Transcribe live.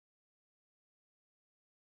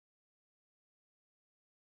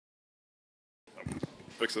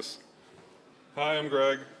fix this. Hi, I'm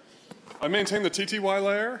Greg. I maintain the TTY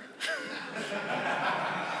layer.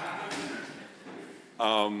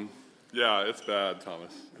 Yeah, it's bad,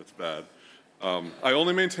 Thomas. It's bad. I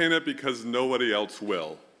only maintain it because nobody else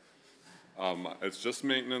will. It's just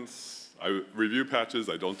maintenance. I review patches.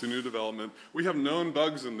 I don't do new development. We have known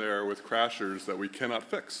bugs in there with crashers that we cannot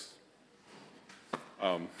fix.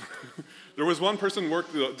 There was one person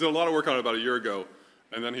did a lot of work on it about a year ago,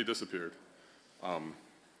 and then he disappeared.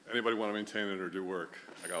 Anybody want to maintain it or do work?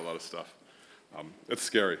 I got a lot of stuff. It's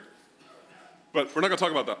scary. But we're not going to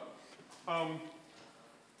talk about that.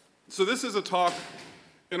 So this is a talk,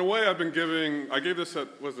 in a way I've been giving, I gave this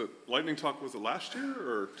at, was it Lightning Talk, was it last year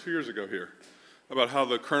or 2 years ago here? About how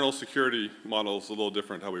the kernel security model is a little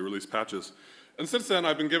different, how we release patches. And since then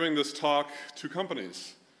I've been giving this talk to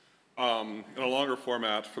companies in a longer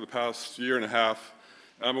format for the past year and a half.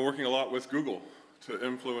 And I've been working a lot with Google to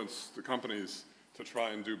influence the companies to try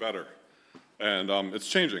and do better. And it's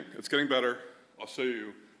changing, it's getting better. I'll show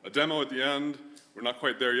you a demo at the end. We're not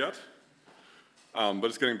quite there yet, but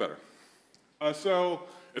it's getting better. So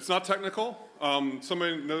it's not technical.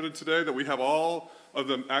 Somebody noted today that we have all of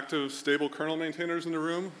the active stable kernel maintainers in the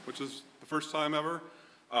room, which is the first time ever.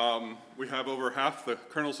 We have over half the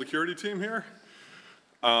kernel security team here,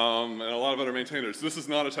 and a lot of other maintainers. This is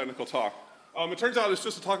not a technical talk. It turns out it's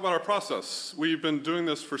just a talk about our process. We've been doing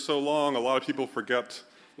this for so long, a lot of people forget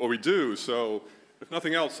what we do. So if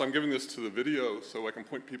nothing else, I'm giving this to the video so I can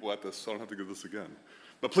point people at this so I don't have to give this again.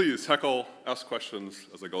 But please, heckle, ask questions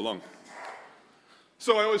as I go along.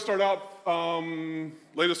 So I always start out,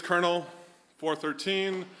 latest kernel,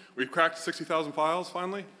 4.13. We've cracked 60,000 files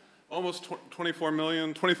finally. Almost 25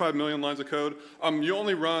 million lines of code. You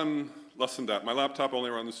only run less than that. My laptop only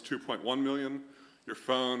runs 2.1 million. Your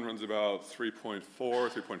phone runs about 3.4,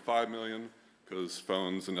 3.5 million, because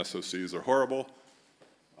phones and SoCs are horrible.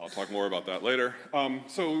 I'll talk more about that later.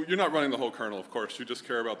 So you're not running the whole kernel, of course. You just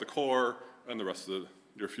care about the core and the rest of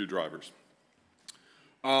your few drivers.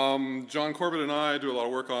 John Corbett and I do a lot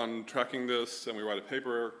of work on tracking this, and we write a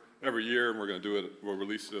paper every year, and we're going to do it. We'll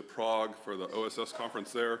release it at Prague for the OSS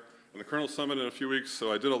conference there, and the Kernel Summit in a few weeks.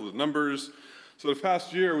 So I did all the numbers. So the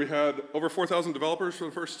past year, we had over 4,000 developers for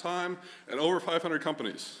the first time, and over 500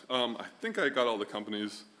 companies. I think I got all the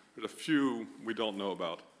companies. There's a few we don't know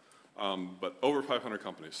about, but over 500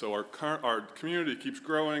 companies. So our community keeps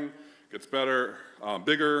growing, gets better,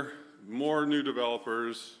 bigger, more new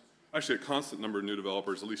developers. Actually, a constant number of new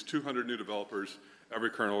developers, at least 200 new developers every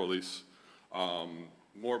kernel release.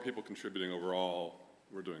 More people contributing overall.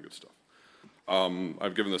 We're doing good stuff.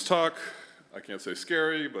 I've given this talk. I can't say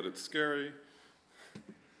scary, but it's scary.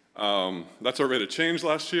 That's our rate of change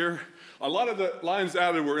last year. A lot of the lines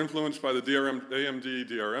added were influenced by the AMD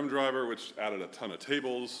DRM driver, which added a ton of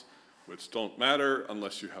tables, which don't matter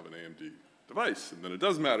unless you have an AMD device. And then it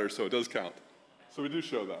does matter, so it does count. So we do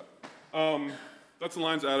show that. That's the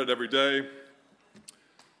lines added every day.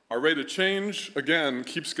 Our rate of change, again,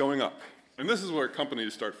 keeps going up. And this is where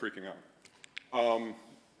companies start freaking out.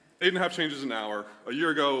 8.5 changes an hour. A year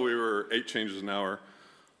ago, we were 8 changes an hour.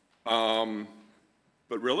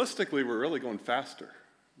 But realistically, we're really going faster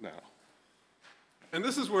now. And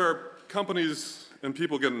this is where companies and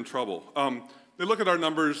people get in trouble. They look at our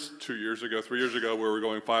numbers 2 years ago, 3 years ago, where we're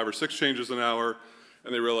going 5 or 6 changes an hour,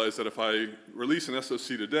 and they realize that if I release an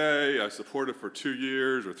SoC today, I support it for 2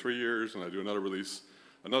 years or 3 years, and I do another release,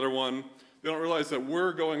 another one. They don't realize that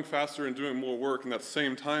we're going faster and doing more work in that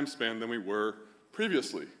same time span than we were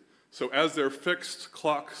previously. So as their fixed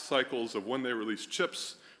clock cycles of when they release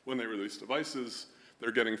chips, when they release devices,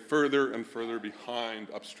 they're getting further and further behind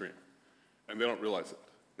upstream. And they don't realize it.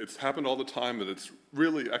 It's happened all the time that it's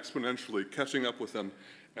really exponentially catching up with them,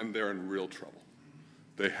 and they're in real trouble.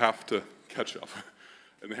 They have to catch up,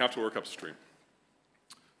 and they have to work upstream.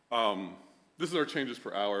 This is our changes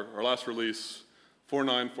per hour. Our last release,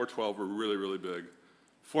 4.9, 4.12 were really, really big.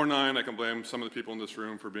 4.9, I can blame some of the people in this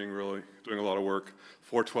room for doing a lot of work.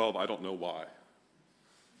 4.12, I don't know why.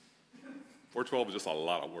 4.12 is just a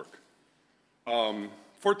lot of work.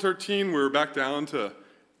 4.13, we're back down to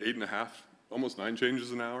 8.5, almost 9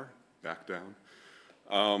 changes an hour, back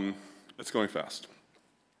down. It's going fast.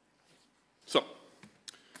 So,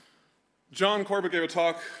 John Corbett gave a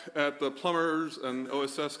talk at the Plumbers and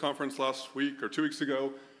OSS conference last week or 2 weeks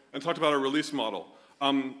ago and talked about a release model.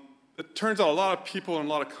 It turns out a lot of people and a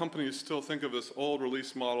lot of companies still think of this old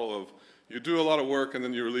release model of you do a lot of work and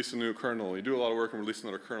then you release a new kernel. You do a lot of work and release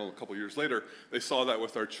another kernel a couple years later. They saw that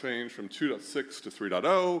with our change from 2.6 to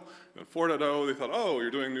 3.0 and 4.0. They thought, oh, you're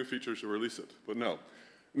doing new features, you release it. But no.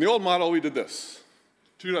 In the old model, we did this.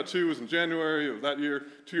 2.2 was in January of that year.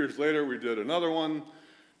 2 years later, we did another one.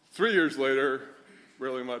 3 years later,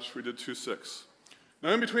 really much, we did 2.6. Now,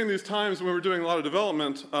 in between these times when we were doing a lot of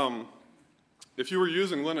development, if you were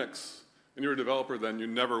using Linux and you were a developer then, you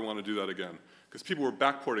never want to do that again. Because people were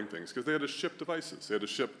backporting things, because they had to ship devices. They had to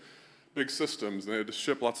ship big systems, and they had to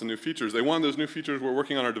ship lots of new features. They wanted those new features. We're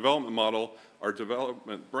working on our development model, our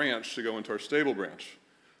development branch, to go into our stable branch.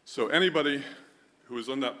 So anybody who was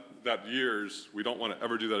in that years, we don't want to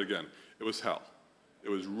ever do that again. It was hell. It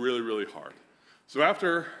was really, really hard. So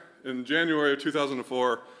after, in January of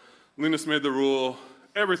 2004, Linus made the rule,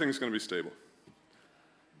 everything's going to be stable.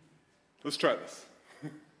 Let's try this.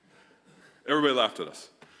 Everybody laughed at us.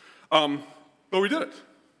 But we did it.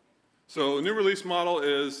 So the new release model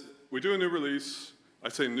is, we do a new release. I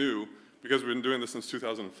say new because we've been doing this since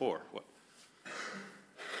 2004. What?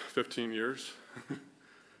 15 years?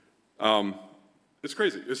 It's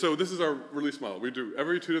crazy. So this is our release model. We do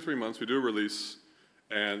every 2 to 3 months, we do a release,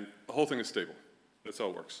 and the whole thing is stable. That's how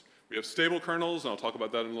it works. We have stable kernels, and I'll talk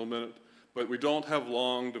about that in a little minute, but we don't have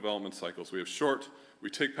long development cycles. We have short, we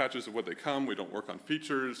take patches of what they come, we don't work on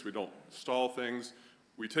features, we don't stall things.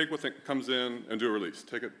 We take what comes in and do a release.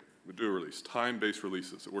 Take it, we do a release. Time-based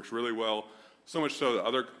releases. It works really well, so much so that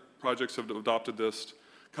other projects have adopted this.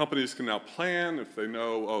 Companies can now plan if they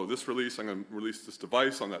know, oh, this release, I'm going to release this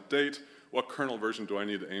device on that date. What kernel version do I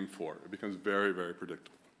need to aim for? It becomes very, very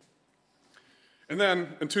predictable. And then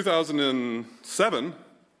in 2007,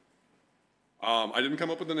 I didn't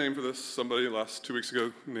come up with the name for this. Somebody last 2 weeks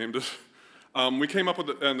ago named it. We came up with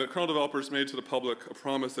it, and the kernel developers made to the public a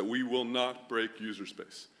promise that we will not break user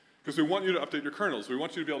space. Because we want you to update your kernels. We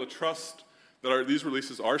want you to be able to trust that these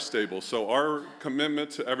releases are stable. So our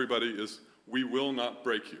commitment to everybody is we will not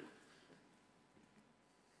break you.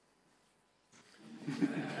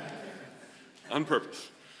 On purpose.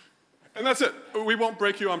 And that's it. We won't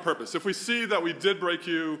break you on purpose. If we see that we did break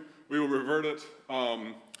you, we will revert it.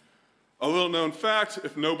 A little known fact,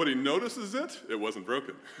 if nobody notices it, it wasn't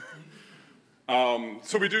broken.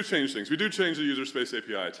 So we do change things. We do change the user space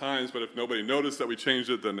API at times, but if nobody noticed that we changed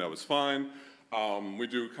it, then that was fine. We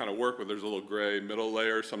do kind of work where there's a little gray middle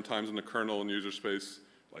layer sometimes in the kernel and user space,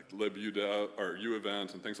 like libudev or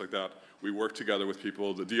uevent and things like that. We work together with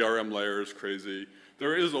people. The DRM layer is crazy.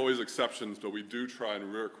 There is always exceptions, but we do try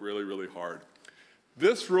and work really, really hard.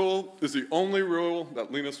 This rule is the only rule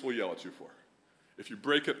that Linus will yell at you for, if you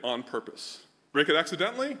break it on purpose. Break it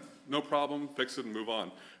accidentally, no problem, fix it and move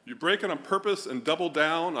on. You break it on purpose and double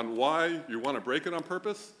down on why you want to break it on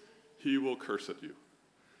purpose, he will curse at you.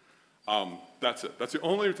 That's it. That's the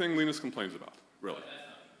only thing Linus complains about, really.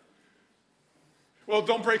 Well,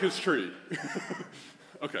 don't break his tree.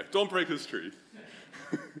 Okay, don't break his tree.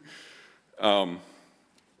 Don't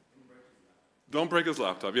break his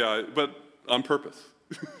laptop, yeah, but on purpose.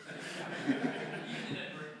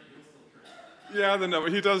 Yeah,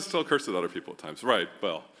 he does still curse at other people at times. Right,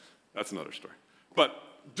 well, that's another story. But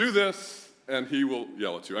do this, and he will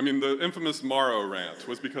yell at you. I mean, the infamous Morrow rant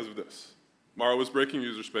was because of this. Morrow was breaking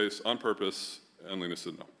user space on purpose, and Linus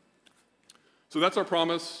said no. So that's our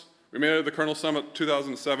promise. We made it at the Kernel Summit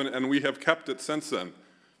 2007, and we have kept it since then.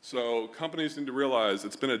 So companies need to realize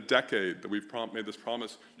it's been a decade that we've made this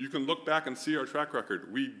promise. You can look back and see our track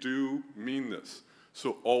record. We do mean this.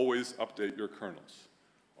 So always update your kernels.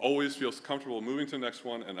 Always feel comfortable moving to the next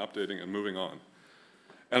one and updating and moving on.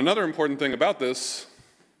 And another important thing about this,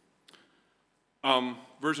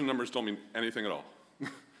 version numbers don't mean anything at all.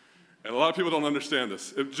 And a lot of people don't understand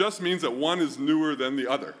this. It just means that one is newer than the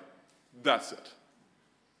other. That's it.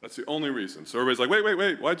 That's the only reason. So everybody's like,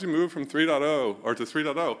 wait, why'd you move from 3.0 or to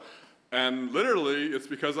 3.0? And literally, it's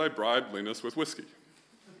because I bribed Linus with whiskey.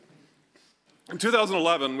 In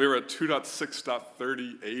 2011, we were at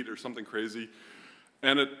 2.6.38 or something crazy.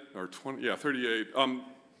 And or 38.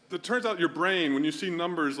 It turns out your brain, when you see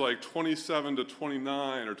numbers like 27 to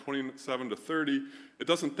 29 or 27 to 30, it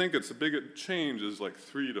doesn't think it's a big change as like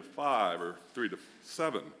 3 to 5 or 3 to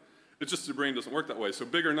 7. It's just your brain doesn't work that way. So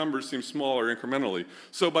bigger numbers seem smaller incrementally.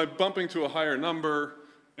 So by bumping to a higher number,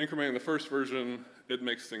 incrementing the first version, it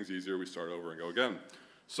makes things easier. We start over and go again.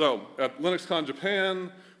 So at LinuxCon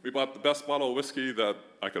Japan, we bought the best bottle of whiskey that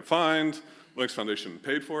I could find. Linux Foundation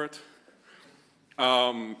paid for it.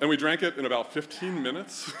 And we drank it in about 15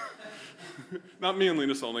 minutes. Not me and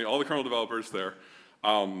Linus only, all the kernel developers there.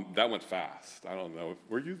 That went fast. I don't know.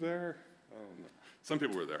 Were you there? I don't know. Some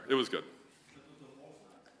people were there. It was good.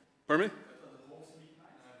 Pardon me?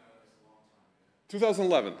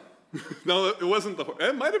 2011. No, it wasn't the,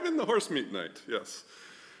 it might have been the horse meat night, yes.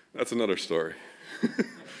 That's another story. That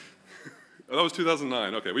was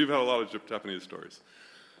 2009. Okay, we've had a lot of Japanese stories.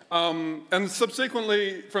 And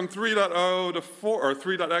subsequently, from 3.0 to 4, or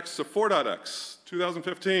 3.x to 4.x,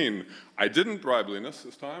 2015. I didn't bribe Linus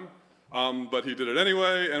this time, but he did it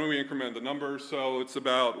anyway, and we increment the number, so it's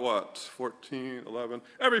about, what, 14, 11?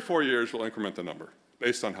 Every 4 years, we'll increment the number,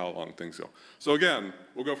 based on how long things go. So again,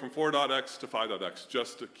 we'll go from 4.x to 5.x,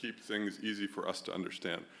 just to keep things easy for us to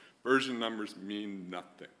understand. Version numbers mean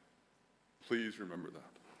nothing. Please remember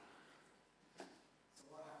that.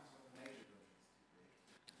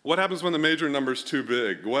 What happens when the major number's too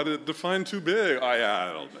big? Define too big?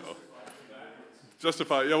 I don't know.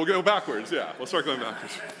 Justify, yeah, we'll go backwards, yeah. We'll start going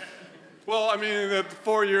backwards. Well, I mean, at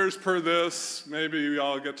 4 years per this, maybe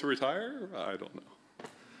I'll get to retire? I don't know.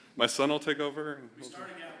 My son will take over? We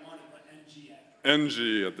started at 1 and put NG after.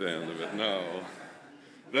 NG at the end of it, no.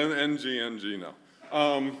 Then NG, no.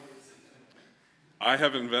 I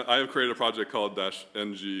have created a project called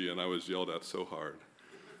 -NG, and I was yelled at so hard.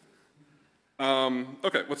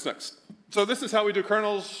 Okay, what's next? So this is how we do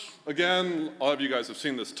kernels. Again, a lot of you guys have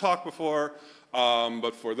seen this talk before,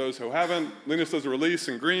 but for those who haven't, Linus does a release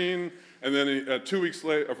in green, and then 2 weeks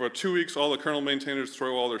later, for 2 weeks, all the kernel maintainers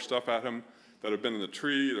throw all their stuff at him that have been in the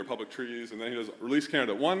tree, their public trees, and then he does release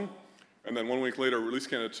candidate 1, and then 1 week later, release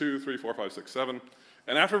candidate 2, 3, 4, 5, 6, 7.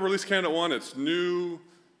 And after release candidate 1, it's new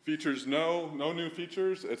features, no new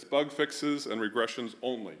features, it's bug fixes and regressions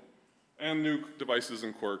only. And new devices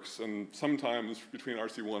and quirks, and sometimes between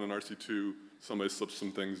RC1 and RC2, somebody slips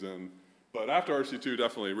some things in. But after RC2,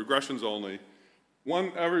 definitely, regressions only.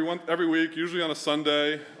 Every week, usually on a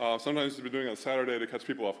Sunday, sometimes we've been doing it on Saturday to catch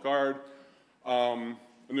people off guard. A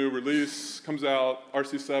new release comes out,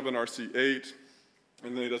 RC7, RC8,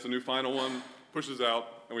 and then he does a new final one, pushes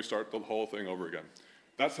out, and we start the whole thing over again.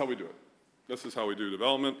 That's how we do it. This is how we do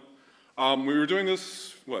development. We were doing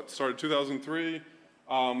this, started 2003.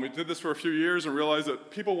 We did this for a few years and realized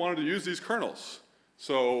that people wanted to use these kernels.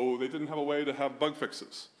 So they didn't have a way to have bug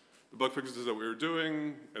fixes. The bug fixes that we were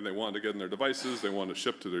doing, and they wanted to get in their devices, they wanted to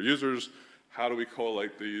ship to their users. How do we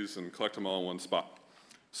collate these and collect them all in one spot?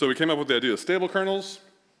 So we came up with the idea of stable kernels.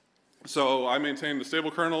 So I maintained the stable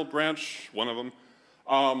kernel branch, one of them.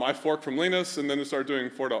 I forked from Linus, and then we started doing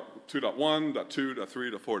 4.2.1, .2,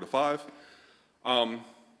 .3, .4, .5.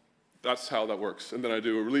 That's how that works. And then I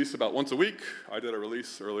do a release about once a week. I did a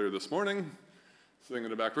release earlier this morning, sitting in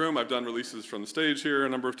the back room. I've done releases from the stage here a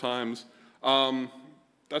number of times.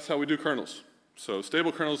 That's how we do kernels. So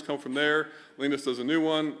stable kernels come from there. Linus does a new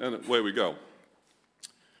one, and away we go.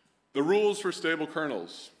 The rules for stable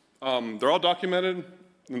kernels. They're all documented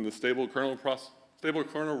in the stable kernel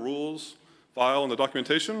rules file in the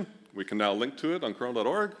documentation. We can now link to it on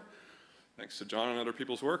kernel.org, thanks to John and other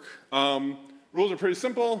people's work. Rules are pretty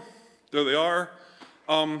simple. There they are.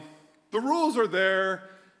 The rules are there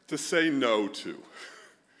to say no to,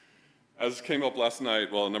 as came up last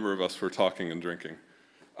night while a number of us were talking and drinking.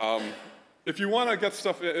 If you want to get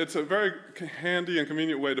stuff, it's a very handy and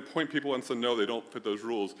convenient way to point people and say, no, they don't fit those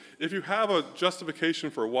rules. If you have a justification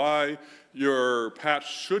for why your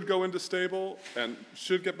patch should go into stable and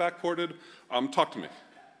should get backported, talk to me.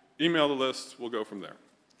 Email the list, we'll go from there.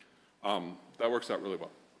 That works out really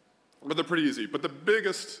well. But they're pretty easy. But the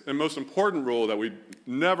biggest and most important rule that we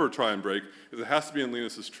never try and break is it has to be in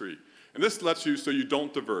Linus's tree. And this lets you so you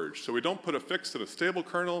don't diverge. So we don't put a fix in a stable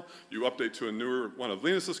kernel, you update to a newer one of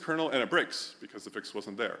Linus's kernel, and it breaks because the fix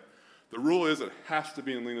wasn't there. The rule is it has to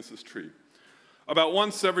be in Linus's tree. About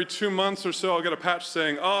once every 2 months or so, I'll get a patch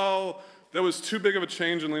saying, oh, that was too big of a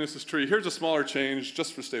change in Linus's tree. Here's a smaller change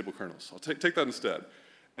just for stable kernels. I'll take that instead.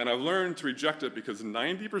 And I've learned to reject it because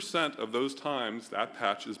 90% of those times that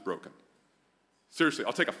patch is broken. Seriously,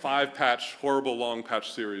 I'll take a 5-patch, horrible long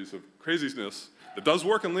patch series of craziness that does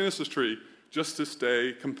work in Linus's tree just to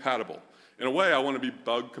stay compatible. In a way, I want to be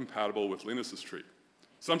bug compatible with Linus's tree.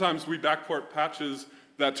 Sometimes we backport patches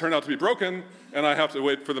that turn out to be broken, and I have to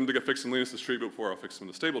wait for them to get fixed in Linus's tree before I'll fix them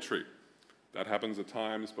in the stable tree. That happens at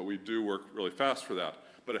times, but we do work really fast for that.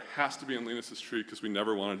 But it has to be in Linus's tree because we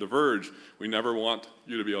never want to diverge. We never want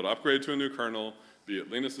you to be able to upgrade to a new kernel, be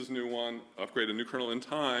it Linus's new one, upgrade a new kernel in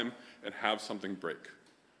time, and have something break.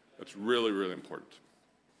 That's really, really important.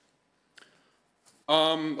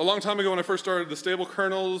 A long time ago when I first started the stable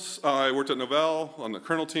kernels, I worked at Novell on the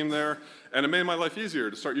kernel team there, and it made my life easier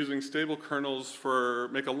to start using stable kernels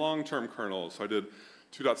make a long-term kernel. So I did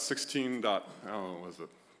 2.16. Was it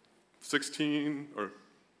 16 or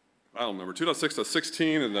I don't remember,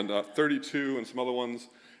 2.6.16 and then 32 and some other ones.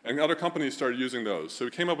 And other companies started using those. So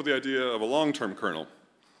we came up with the idea of a long-term kernel.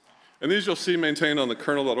 And these you'll see maintained on the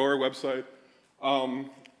kernel.org website. And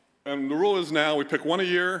the rule is now we pick one a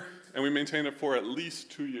year and we maintain it for at least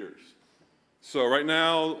 2 years. So right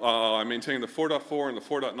now I maintain the 4.4 and the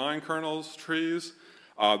 4.9 kernels trees.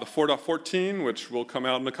 The 4.14, which will come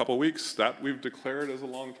out in a couple weeks, that we've declared as a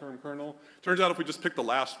long-term kernel. Turns out if we just pick the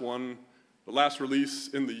last one, the last release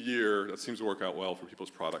in the year, that seems to work out well for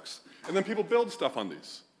people's products. And then people build stuff on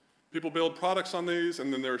these. People build products on these,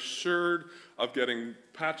 and then they're assured of getting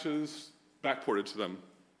patches backported to them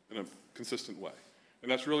in a consistent way.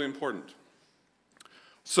 And that's really important.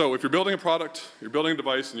 So if you're building a product, you're building a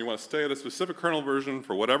device, and you want to stay at a specific kernel version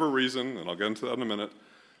for whatever reason, and I'll get into that in a minute,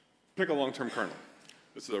 pick a long-term kernel.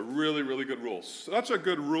 This is a really, really good rule. Such a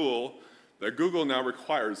good rule that Google now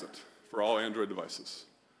requires it for all Android devices.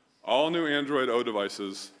 All new Android O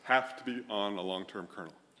devices have to be on a long-term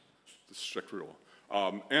kernel. It's a strict rule.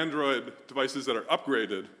 Android devices that are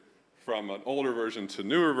upgraded from an older version to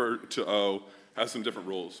newer to O has some different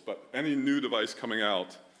rules, but any new device coming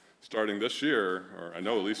out starting this year, or I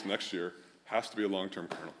know at least next year, has to be a long-term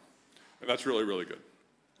kernel. And that's really, really good.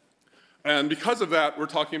 And because of that, we're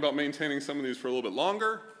talking about maintaining some of these for a little bit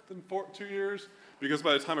longer than 2 years, because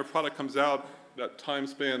by the time a product comes out, that time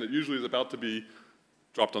span, it usually is about to be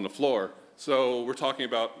dropped on the floor. So we're talking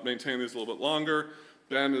about maintaining these a little bit longer.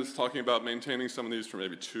 Ben is talking about maintaining some of these for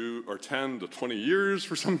maybe 2 or 10 to 20 years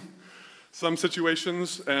for some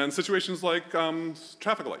situations, and situations like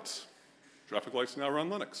traffic lights. Traffic lights now run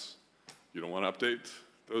Linux. You don't want to update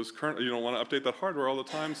those you don't want to update that hardware all the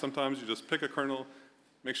time. Sometimes you just pick a kernel,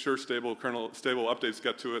 make sure stable updates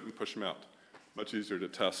get to it, and push them out. Much easier to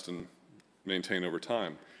test and maintain over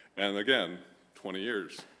time. And again, 20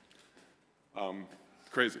 years.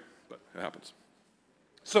 Crazy, but it happens.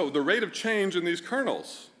 So the rate of change in these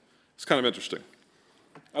kernels is kind of interesting.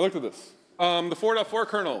 I looked at this. The 4.4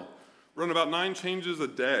 kernel run about 9 changes a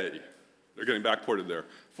day. They're getting backported there.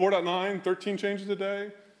 4.9, 13 changes a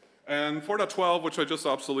day. And 4.12, which I just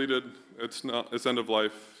obsoleted, it's end of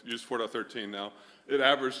life, use 4.13 now. It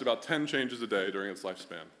averaged about 10 changes a day during its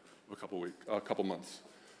lifespan of a couple months.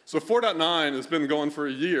 So 4.9 has been going for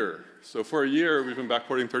a year. So for a year, we've been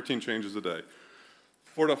backporting 13 changes a day.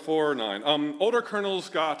 4.49. Older kernels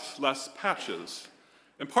got less patches.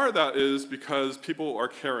 And part of that is because people are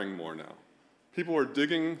caring more now. People are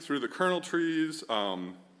digging through the kernel trees.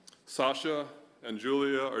 Sasha and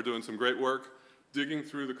Julia are doing some great work, digging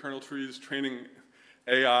through the kernel trees, training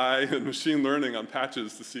AI and machine learning on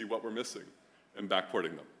patches to see what we're missing and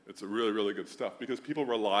backporting them. It's really, really good stuff because people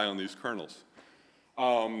rely on these kernels.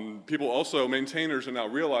 People also, maintainers are now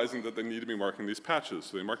realizing that they need to be marking these patches.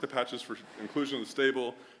 So they mark the patches for inclusion in the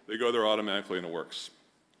stable, they go there automatically and it works.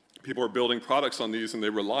 People are building products on these and they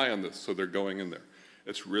rely on this, so they're going in there.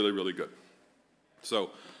 It's really, really good.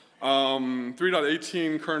 So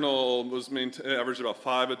 3.18 kernel was averaged about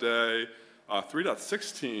 5 a day.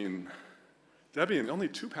 3.16, Debian, only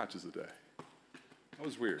 2 patches a day. That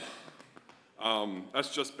was weird.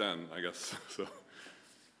 That's just Ben, I guess. So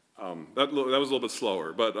that was a little bit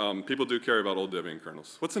slower, but people do care about old Debian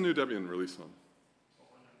kernels. What's the new Debian release on?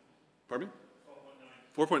 4.9. Pardon me?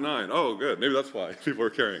 4.9. Oh, good. Maybe that's why people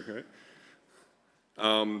are caring, right?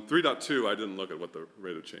 3.2, I didn't look at what the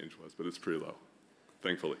rate of change was, but it's pretty low,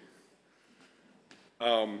 thankfully.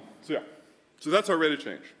 So that's our rate of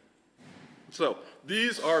change. So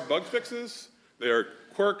these are bug fixes. They are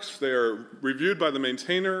quirks. They are reviewed by the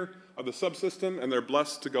maintainer of the subsystem, and they're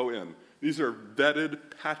blessed to go in. These are vetted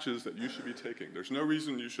patches that you should be taking. There's no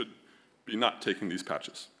reason you should be not taking these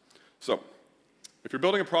patches. So if you're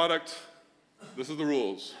building a product, this is the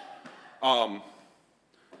rules.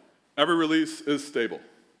 Every release is stable.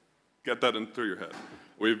 Get that in through your head.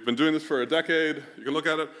 We've been doing this for a decade. You can look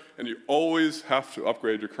at it, and you always have to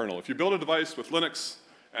upgrade your kernel. If you build a device with Linux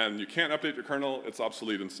and you can't update your kernel, it's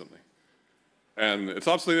obsolete instantly. And it's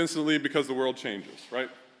obsolete instantly because the world changes, right?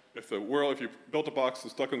 If you built a box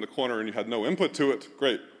and stuck in the corner and you had no input to it,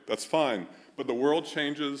 great, that's fine. But the world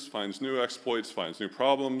changes, finds new exploits, finds new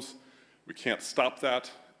problems. We can't stop that.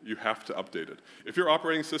 You have to update it. If your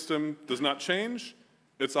operating system does not change,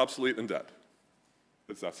 it's obsolete and dead.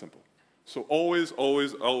 It's that simple. So always,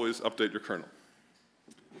 always, always update your kernel.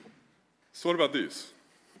 So what about these?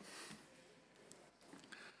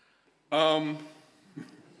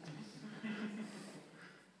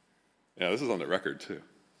 Yeah, this is on the record, too.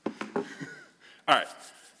 All right.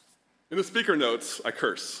 In the speaker notes, I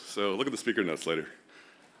curse, so look at the speaker notes later.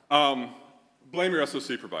 Blame your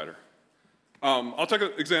SoC provider. I'll take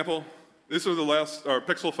an example. These are the last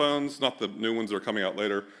Pixel phones, not the new ones that are coming out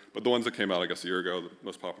later, but the ones that came out, I guess, a year ago, the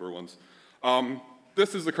most popular ones.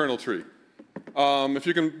 This is the kernel tree. If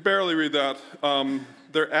you can barely read that,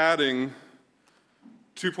 they're adding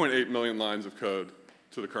 2.8 million lines of code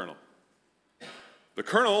to the kernel. The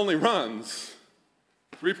kernel only runs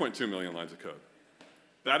 3.2 million lines of code.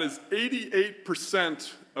 That is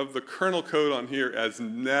 88% of the kernel code on here has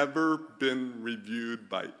never been reviewed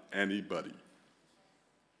by anybody.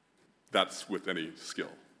 That's with any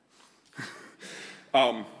skill.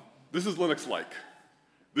 This is Linux-like.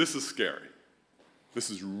 This is scary. This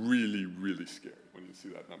is really, really scary when you see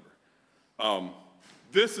that number.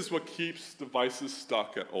 This is what keeps devices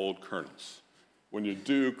stuck at old kernels, when you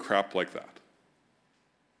do crap like that.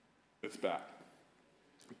 It's bad.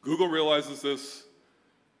 Google realizes this,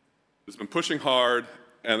 has been pushing hard,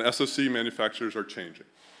 and SoC manufacturers are changing.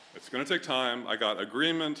 It's going to take time. I got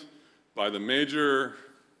agreement by the major,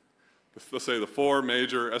 let's say the 4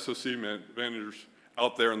 major SoC manufacturers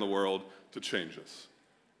out there in the world to change this.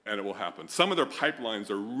 And it will happen. Some of their pipelines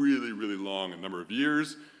are really, really long, a number of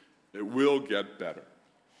years. It will get better.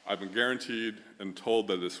 I've been guaranteed and told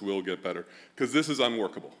that this will get better, because this is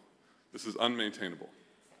unworkable. This is unmaintainable.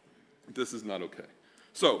 This is not okay.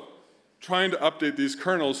 So, trying to update these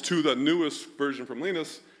kernels to the newest version from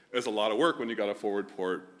Linus is a lot of work when you got a forward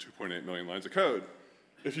port 2.8 million lines of code.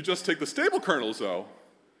 If you just take the stable kernels, though,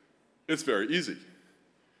 it's very easy.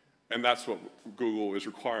 And that's what Google is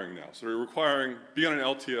requiring now. So they're requiring be on an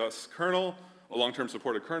LTS kernel, a long-term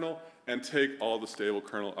supported kernel, and take all the stable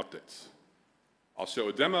kernel updates. I'll show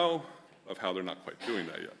a demo of how they're not quite doing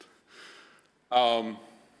that yet.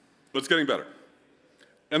 But it's getting better.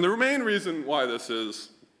 And the main reason why this is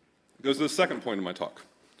goes to the second point of my talk.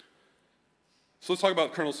 So let's talk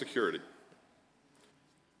about kernel security.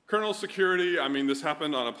 Kernel security, I mean, this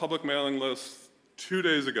happened on a public mailing list 2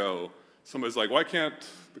 days ago. Somebody's like, why can't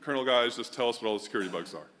the kernel guys just tell us what all the security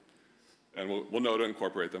bugs are? And we'll know to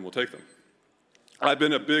incorporate them, we'll take them. I've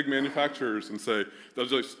been at big manufacturers and say, they'll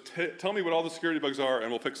just tell me what all the security bugs are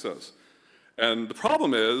and we'll fix those. And the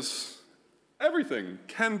problem is, everything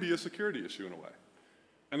can be a security issue in a way.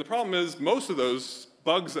 And the problem is, most of those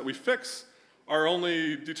bugs that we fix are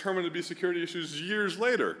only determined to be security issues years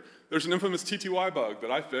later. There's an infamous TTY bug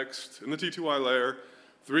that I fixed in the TTY layer.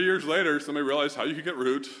 3 years later, somebody realized how you could get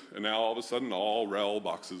root, and now all of a sudden all RHEL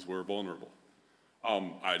boxes were vulnerable.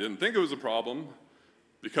 I didn't think it was a problem.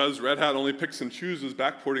 Because Red Hat only picks and chooses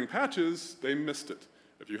backporting patches, they missed it.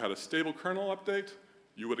 If you had a stable kernel update,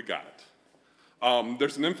 you would have got it.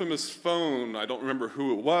 There's an infamous phone, I don't remember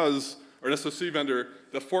who it was, or an SoC vendor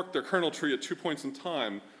that forked their kernel tree at 2 points in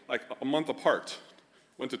time, like a month apart.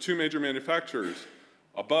 Went to 2 major manufacturers.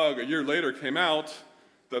 A bug a year later came out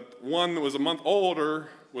that one that was a month older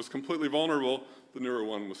was completely vulnerable, the newer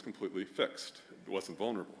one was completely fixed. It wasn't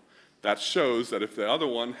vulnerable. That shows that if the other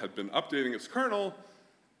one had been updating its kernel,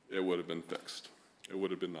 it would have been fixed. It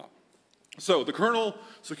would have been not. So the kernel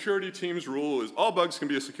security team's rule is all bugs can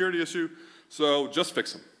be a security issue, so just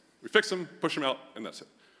fix them. We fix them, push them out, and that's it.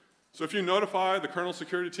 So if you notify the kernel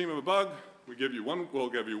security team of a bug, we'll give you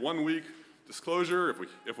 1 week disclosure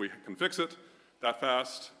if we can fix it that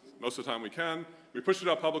fast. Most of the time we can. We push it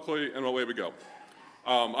out publicly, and away we go.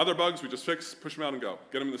 Other bugs we just fix, push them out and go.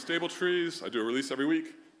 Get them in the stable trees. I do a release every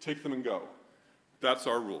week. Take them and go. That's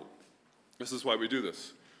our rule. This is why we do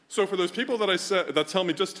this. So for those people that tell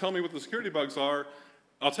me, just tell me what the security bugs are,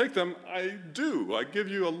 I'll take them. I do. I give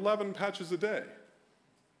you 11 patches a day.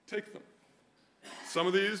 Take them. Some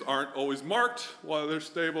of these aren't always marked while they're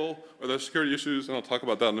stable or there's security issues, and I'll talk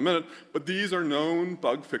about that in a minute, but these are known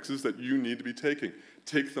bug fixes that you need to be taking.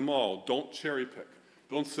 Take them all. Don't cherry pick.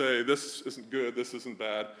 Don't say, this isn't good, this isn't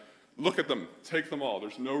bad. Look at them. Take them all.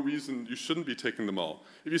 There's no reason you shouldn't be taking them all.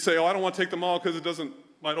 If you say, oh, I don't want to take them all because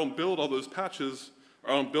I don't build all those patches,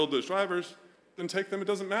 or I don't build those drivers, then take them. It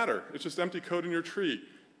doesn't matter. It's just empty code in your tree.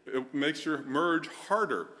 It makes your merge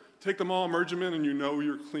harder. Take them all, merge them in, and you know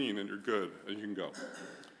you're clean and you're good, and you can go.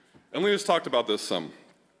 And Linus talked about this some.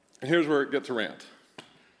 And here's where it gets to rant.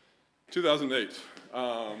 2008.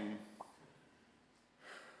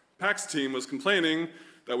 PAX team was complaining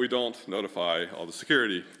that we don't notify all the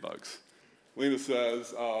security bugs. Linus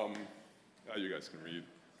says, you guys can read.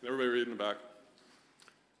 Everybody read in the back.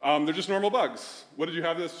 They're just normal bugs. What did you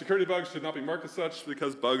have this? Security bugs should not be marked as such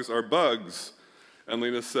because bugs are bugs. And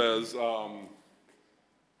Linus says,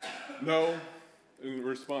 no, in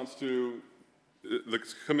response to the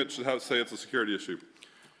commit should say it's a security issue.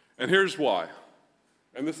 And here's why.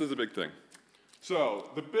 And this is a big thing. So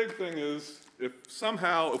the big thing is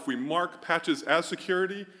if we mark patches as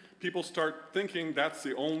security, people start thinking that's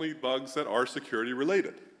the only bugs that are security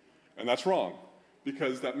related. And that's wrong,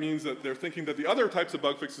 because that means that they're thinking that the other types of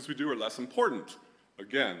bug fixes we do are less important.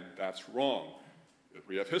 Again, that's wrong. If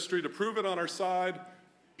we have history to prove it on our side,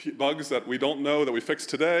 bugs that we don't know that we fix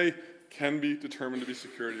today can be determined to be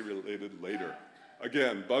security related later.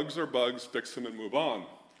 Again, bugs are bugs, fix them and move on.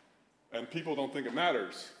 And people don't think it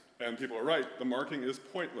matters. And people are right, the marking is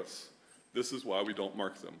pointless. This is why we don't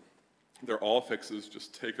mark them. They're all fixes,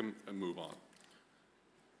 just take them and move on.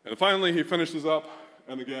 And finally, he finishes up,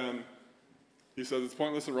 and again, he says, it's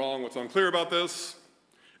pointless and wrong. What's unclear about this?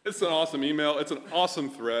 It's an awesome email. It's an awesome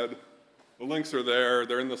thread. The links are there.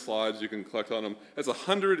 They're in the slides. You can click on them. It's a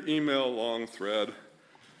 100-email-long thread.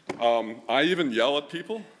 I even yell at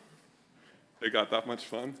people. They got that much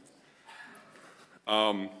fun.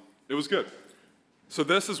 It was good. So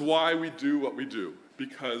this is why we do what we do,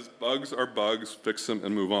 because bugs are bugs, fix them,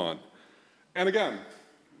 and move on. And again,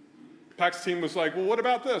 Pack's team was like, well, what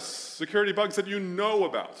about this? Security bugs that you know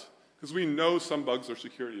about, because we know some bugs are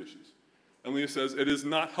security issues. And Leah says, it is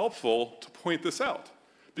not helpful to point this out.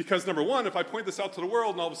 Because number one, if I point this out to the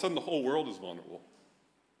world, and all of a sudden the whole world is vulnerable.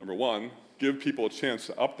 Number one, give people a chance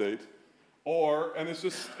to update. Or, and it's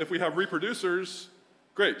just, if we have reproducers,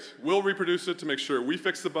 great. We'll reproduce it to make sure we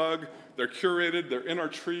fix the bug. They're curated. They're in our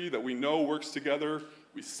tree that we know works together.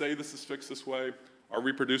 We say this is fixed this way. Our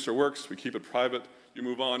reproducer works. We keep it private. You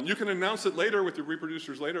move on. You can announce it later with your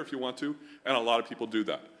reproducers later if you want to, and a lot of people do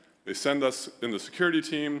that. They send us in the security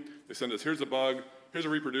team. They send us, here's a bug. Here's a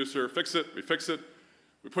reproducer. Fix it. We fix it.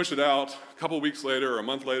 We push it out. A couple weeks later or a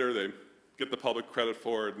month later, they get the public credit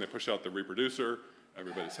for it, and they push out the reproducer.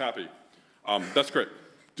 Everybody's happy. That's great.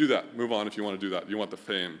 Do that. Move on if you want to do that. You want the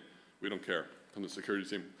fame. We don't care. From the security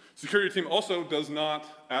team. Security team also does not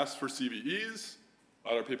ask for CVEs.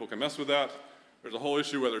 Other people can mess with that. There's a whole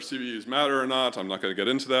issue whether CVEs matter or not. I'm not going to get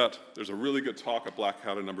into that. There's a really good talk at Black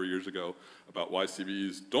Hat a number of years ago about why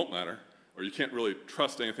CVEs don't matter, or you can't really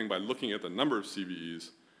trust anything by looking at the number of CVEs.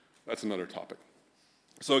 That's another topic.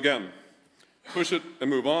 So again, push it and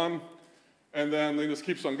move on. And then Linus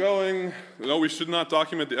keeps on going. No, we should not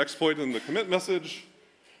document the exploit in the commit message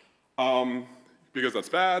because that's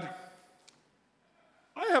bad.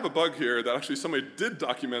 I have a bug here that actually somebody did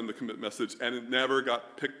document in the commit message and it never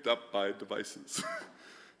got picked up by devices.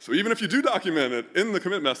 So even if you do document it in the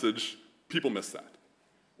commit message, people miss that,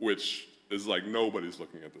 which is like nobody's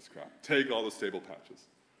looking at this crap. Take all the stable patches.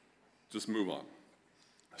 Just move on.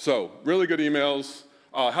 So really good emails.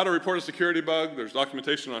 How to report a security bug. There's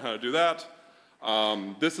documentation on how to do that.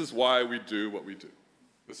 This is why we do what we do.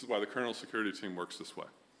 This is why the kernel security team works this way.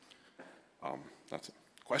 That's it.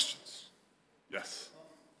 Questions? Yes.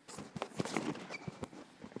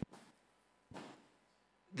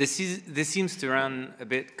 This seems to run a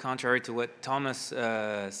bit contrary to what Thomas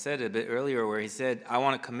said a bit earlier, where he said, I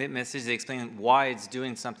want a commit message that explains why it's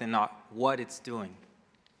doing something, not what it's doing.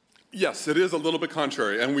 Yes, it is a little bit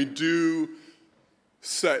contrary, and we do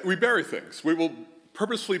say, we bury things. We will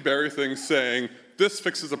purposefully bury things saying, this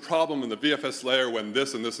fixes a problem in the VFS layer when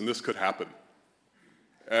this and this and this could happen.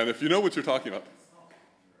 And if you know what you're talking about,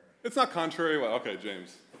 it's not contrary. Well, okay,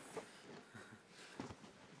 James.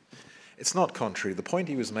 It's not contrary. The point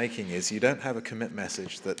he was making is you don't have a commit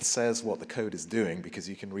message that says what the code is doing because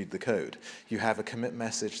you can read the code. You have a commit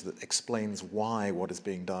message that explains why what is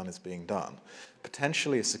being done is being done.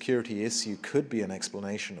 Potentially a security issue could be an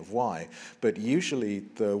explanation of why, but usually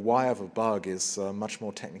the why of a bug is much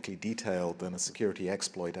more technically detailed than a security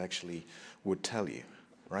exploit actually would tell you,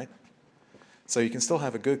 right? So you can still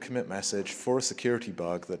have a good commit message for a security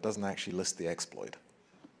bug that doesn't actually list the exploit.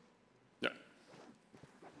 Yeah.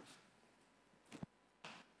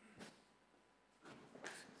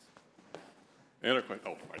 Another question.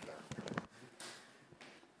 Oh, right there.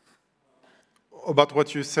 About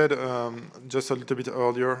what you said just a little bit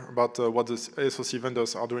earlier about what the SOC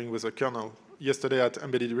vendors are doing with the kernel. Yesterday at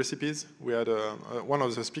Embedded Recipes, we had one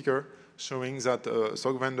of the speakers showing that a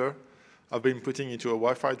SOC vendor have been putting into a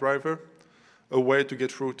Wi-Fi driver a way to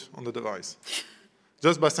get root on the device.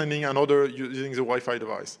 Just by sending an order using the Wi-Fi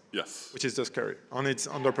device. Yes. Which is just scary. And it's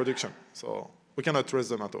under production. So we cannot trust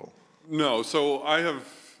them at all. No, so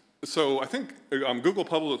I think Google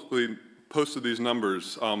publicly posted these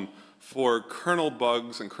numbers for kernel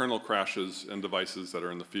bugs and kernel crashes in devices that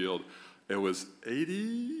are in the field. It was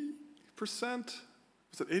 80%?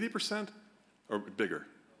 Was it 80% or bigger?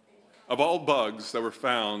 Of all bugs that were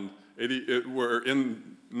found, 80 were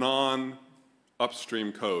in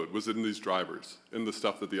non-upstream code, was in these drivers, in the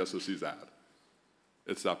stuff that the SOCs add.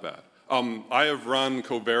 It's that bad. I have run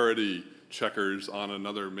coverity checkers on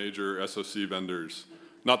another major SOC vendors,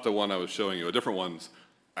 not the one I was showing you, different ones,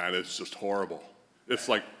 and it's just horrible. It's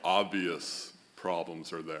like obvious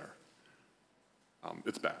problems are there.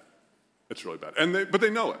 It's bad. It's really bad. But they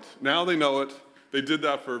know it. Now they know it. They did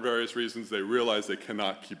that for various reasons. They realize they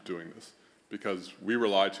cannot keep doing this because we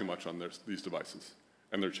rely too much on these devices,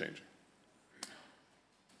 and they're changing.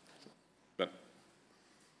 Ben.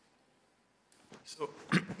 So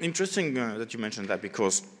interesting that you mentioned that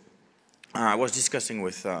because I was discussing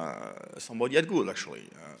with somebody at Google, actually,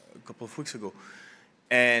 a couple of weeks ago.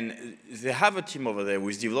 And they have a team over there who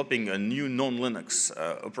is developing a new non-Linux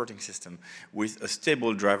operating system with a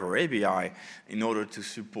stable driver API in order to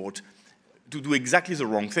support, to do exactly the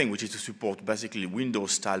wrong thing, which is to support basically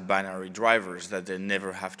Windows-style binary drivers that they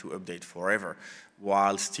never have to update forever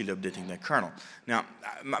while still updating their kernel. Now,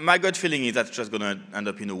 my gut feeling is that's just going to end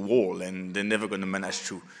up in a wall, and they're never going to manage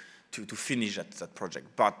to finish that project.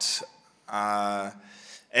 But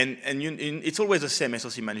it's always the same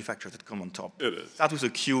SoC manufacturers that come on top. It is. Start with a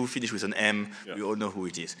Q, finish with an M. Yeah. We all know who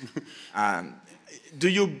it is. Do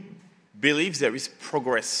you believe there is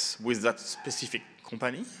progress with that specific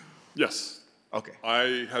company? Yes. Okay.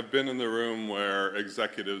 I have been in the room where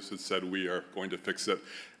executives had said we are going to fix it,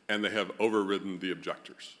 and they have overridden the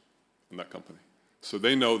objectors in that company. So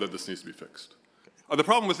they know that this needs to be fixed. Okay. The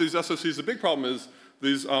problem with these SoCs, the big problem is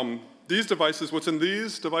these devices, what's in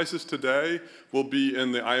these devices today will be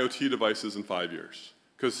in the IoT devices in 5 years,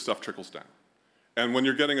 because stuff trickles down. And when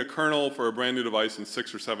you're getting a kernel for a brand new device in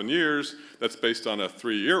 6 or 7 years, that's based on a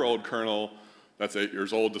 3-year-old kernel that's 8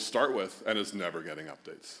 years old to start with, and is never getting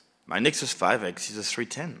updates. My Nexus 5X is a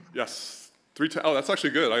 310. Yes, 310. Oh, that's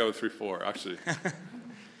actually good. I got a 3.4, actually.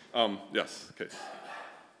 Yes, okay.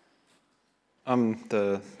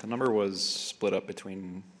 The number was split up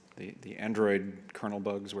between the Android kernel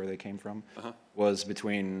bugs, where they came from, was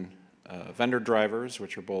between vendor drivers,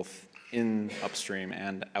 which are both in upstream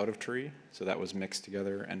and out of tree, so that was mixed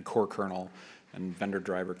together, and core kernel, and vendor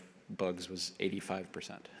driver bugs was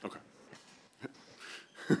 85%. Okay.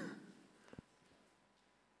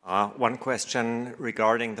 One question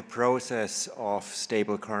regarding the process of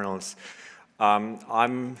stable kernels.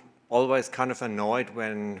 I'm always kind of annoyed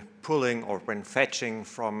when pulling or when fetching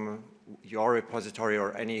from your repository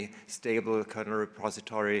or any stable kernel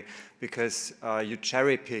repository, because you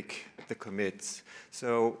cherry pick the commits.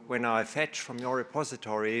 So when I fetch from your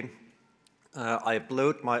repository, I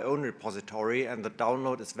upload my own repository, and the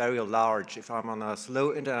download is very large. If I'm on a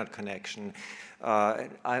slow internet connection,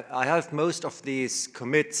 I have most of these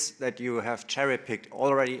commits that you have cherry-picked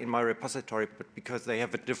already in my repository, but because they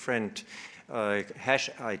have a different hash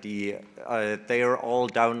ID, they are all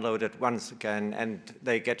downloaded once again, and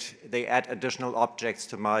they add additional objects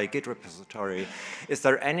to my Git repository. Is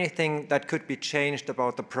there anything that could be changed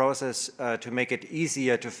about the process to make it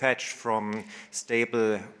easier to fetch from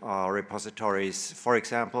stable repositories? For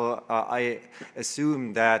example, I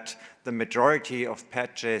assume that the majority of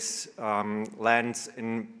patches lands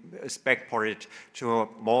in spec-ported to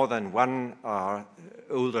more than one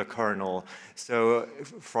older kernel. So,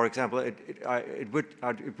 for example, it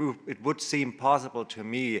would seem possible to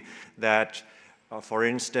me that, for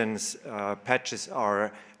instance, patches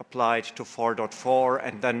are applied to 4.4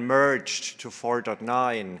 and then merged to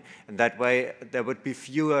 4.9, and that way there would be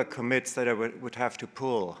fewer commits that I would have to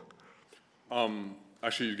pull.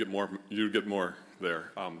 Actually, you'd get more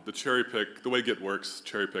there. The cherry pick, the way Git works,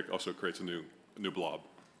 cherry pick also creates a new blob.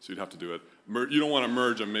 So you'd have to do it. You don't want to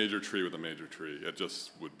merge a major tree with a major tree. It just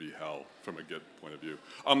would be hell from a Git point of view.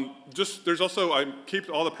 There's also, I keep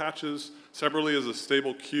all the patches separately as a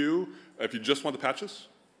stable queue. If you just want the patches,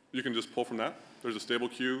 you can just pull from that. There's a stable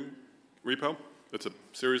queue repo. It's a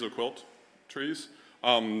series of quilt trees.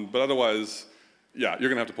 But otherwise, yeah, you're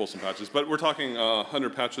going to have to pull some patches. But we're talking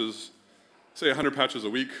 100 patches, say 100 patches a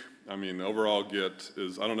week. I mean, overall Git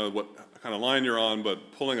is, I don't know what kind of line you're on,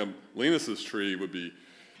 but pulling a Linus's tree would be,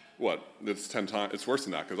 what? It's 10 times. It's worse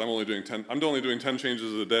than that, because I'm only doing 10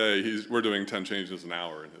 changes a day. We're doing 10 changes an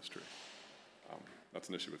hour in his tree. That's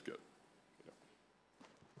an issue with Git.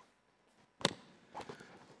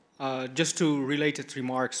 Yeah. Just to related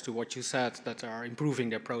remarks to what you said that are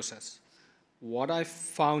improving their process. What I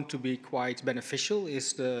found to be quite beneficial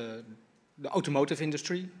is the automotive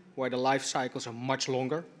industry, where the life cycles are much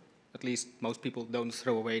longer. At least most people don't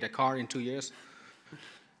throw away their car in 2 years.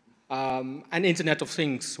 And Internet of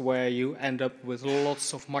Things, where you end up with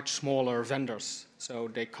lots of much smaller vendors. So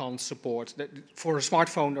they can't support, for a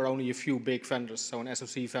smartphone there are only a few big vendors, so an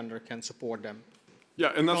SoC vendor can support them.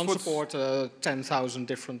 Yeah, and that's can't support 10,000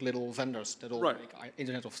 different little vendors that all right. make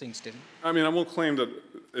Internet of Things didn't. I mean, I won't claim that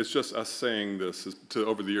it's just us saying this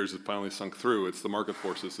over the years it finally sunk through. It's the market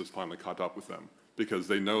forces that's finally caught up with them, because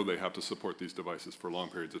they know they have to support these devices for long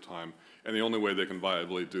periods of time, and the only way they can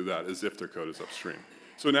viably do that is if their code is upstream.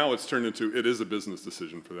 So now it's turned into, it is a business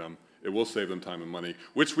decision for them. It will save them time and money,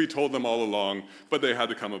 which we told them all along, but they had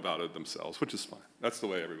to come about it themselves, which is fine. That's the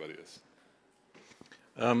way everybody is.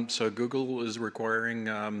 So Google is requiring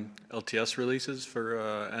LTS releases for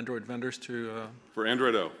Android vendors to... For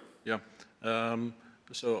Android O. Yeah.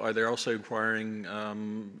 So are they also requiring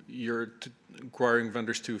requiring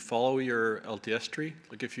vendors to follow your LTS tree?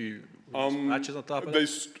 Like if you patches on top of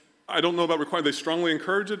it? I don't know about requiring. They strongly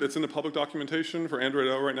encourage it. It's in the public documentation for Android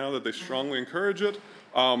O right now that they strongly encourage it.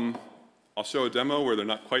 I'll show a demo where they're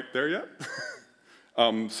not quite there yet.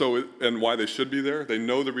 And why they should be there. They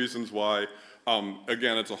know the reasons why.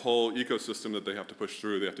 Again, it's a whole ecosystem that they have to push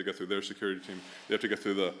through. They have to get through their security team. They have to get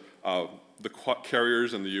through the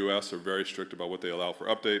carriers in the US are very strict about what they allow for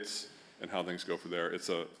updates and how things go from there. It's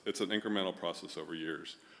an incremental process over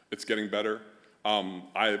years. It's getting better.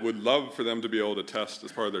 I would love for them to be able to test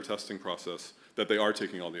as part of their testing process that they are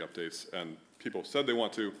taking all the updates, and people said they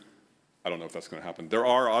want to. I don't know if that's going to happen. There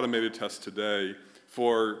are automated tests today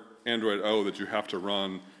for Android O that you have to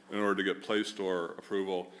run in order to get Play Store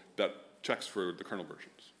approval that checks for the kernel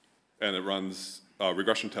versions. And it runs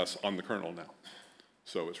regression tests on the kernel now.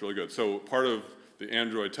 So it's really good. So part of the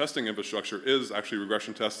Android testing infrastructure is actually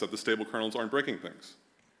regression tests that the stable kernels aren't breaking things,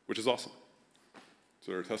 which is awesome.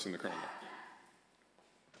 So they're testing the kernel now.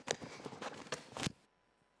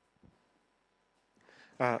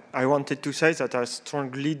 I wanted to say that I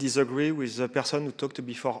strongly disagree with the person who talked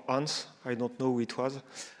before Hans. I don't know who it was.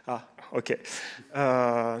 Okay.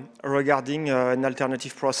 Regarding an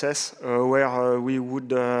alternative process where we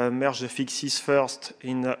would merge the fixes first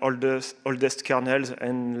in oldest kernels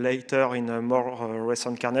and later in more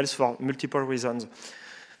recent kernels for multiple reasons.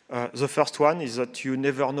 The first one is that you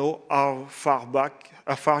never know how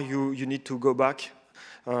far you need to go back.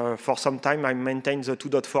 For some time, I maintained the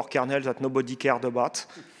 2.4 kernel that nobody cared about.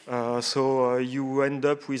 So you end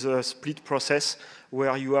up with a split process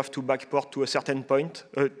where you have to backport to a certain point,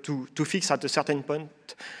 to fix at a certain point,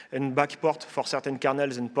 and backport for certain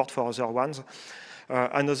kernels and port for other ones.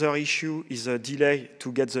 Another issue is a delay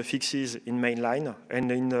to get the fixes in mainline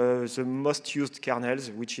and in the most used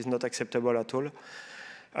kernels, which is not acceptable at all.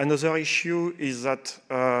 Another issue is that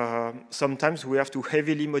sometimes we have to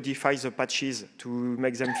heavily modify the patches to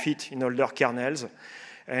make them fit in older kernels,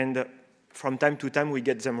 and from time to time we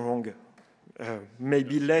get them wrong.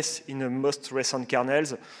 Maybe less in the most recent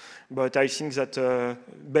kernels, but I think that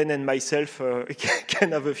Ben and myself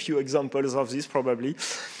can have a few examples of this probably.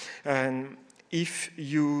 And if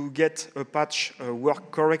you get a patch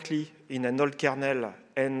work correctly in an old kernel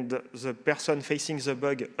and the person facing the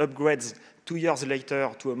bug upgrades 2 years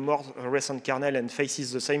later to a more recent kernel and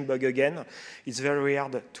faces the same bug again, it's very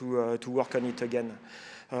hard to work on it again.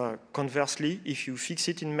 Conversely, if you fix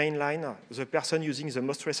it in mainline, the person using the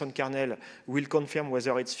most recent kernel will confirm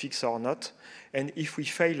whether it's fixed or not. And if we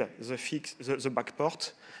fail the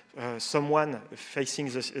backport, someone facing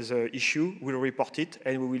the issue will report it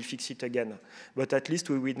and we will fix it again. But at least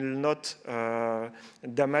we will not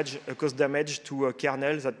cause damage to a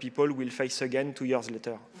kernel that people will face again 2 years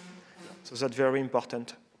later. So that's very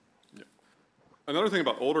important. Yeah. Another thing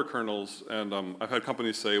about older kernels, and I've had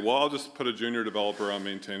companies say, well, I'll just put a junior developer on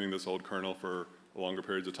maintaining this old kernel for longer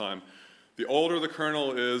periods of time. The older the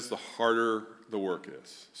kernel is, the harder the work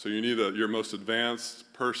is. So you need your most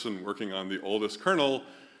advanced person working on the oldest kernel,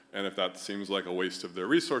 and if that seems like a waste of their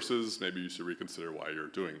resources, maybe you should reconsider why you're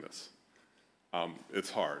doing this.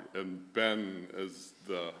 It's hard, and Ben is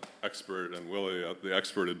the expert, and Willie the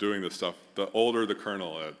expert at doing this stuff. The older the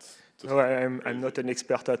kernel, it's no, I'm not an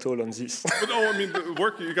expert at all on this. But no, I mean, the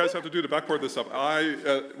work you guys have to do to backport this stuff,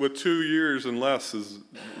 with 2 years and less is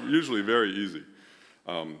usually very easy.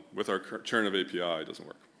 With our churn of API, it doesn't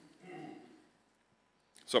work.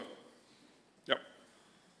 So, yep.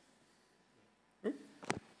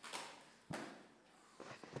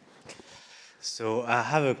 So I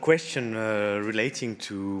have a question relating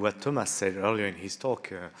to what Thomas said earlier in his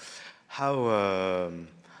talk.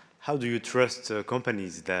 How do you trust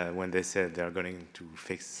companies that when they said they're going to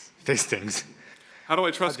fix things? How do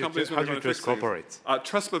I trust companies when they're going to fix things? How do you trust corporates?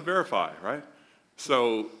 Trust but verify, right?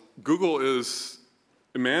 So Google is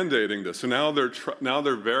mandating this. So now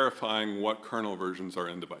they're verifying what kernel versions are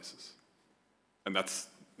in devices, and that's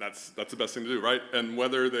the best thing to do, right? And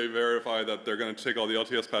whether they verify that they're going to take all the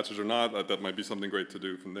LTS patches or not, that might be something great to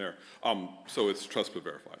do from there. So it's trust but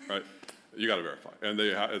verify, right? You got to verify, and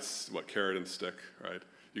it's what, carrot and stick, right?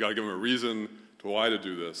 You got to give them a reason to why to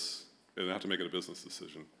do this, and they have to make it a business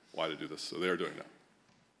decision why to do this. So they're doing that.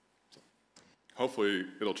 So hopefully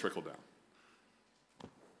it'll trickle down.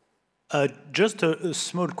 Just a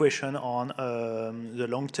small question on the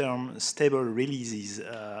long-term stable releases,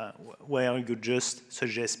 where you just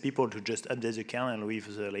suggest people to just update the kernel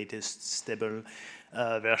with the latest stable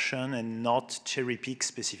version and not cherry-pick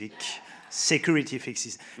specific security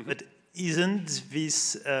fixes. Mm-hmm. But isn't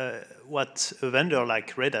this what a vendor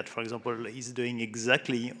like Red Hat, for example, is doing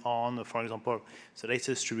exactly on, for example, the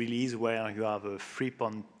latest release where you have a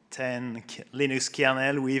 3.10 Linux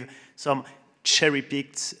kernel with some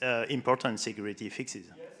cherry-picked important security fixes?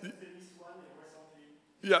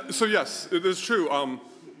 Yeah, so yes, it is true.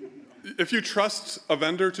 If you trust a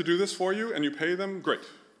vendor to do this for you and you pay them, great.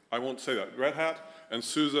 I won't say that. Red Hat and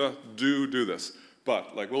SUSE do this.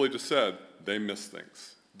 But like Willie just said, they miss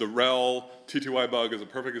things. The rel TTY bug is a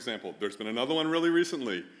perfect example. There's been another one really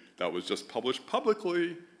recently that was just published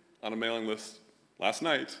publicly on a mailing list last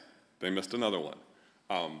night. They missed another one.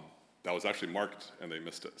 That was actually marked and they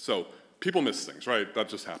missed it. So people miss things, right? That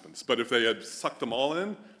just happens. But if they had sucked them all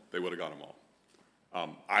in, they would have got them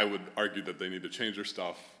all. I would argue that they need to change their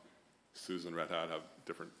stuff. SUSE and Red Hat have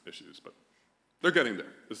different issues, but they're getting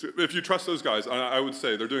there. If you trust those guys, I would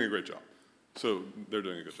say they're doing a great job. So they're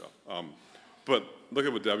doing a good job. But look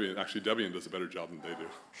at what Debian, actually Debian does a better job than they do.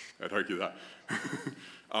 I'd argue that.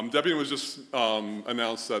 Debian was just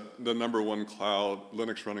announced that the #1 cloud,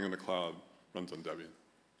 Linux running in the cloud, runs on Debian,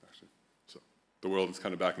 actually. So the world is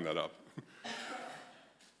kind of backing that up.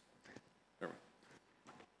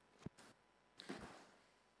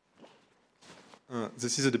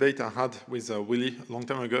 This is a debate I had with Willie a long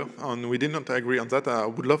time ago, and we did not agree on that. I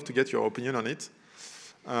would love to get your opinion on it.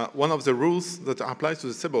 One of the rules that applies to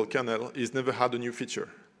the stable kernel is never had a new feature.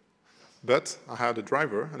 But I had a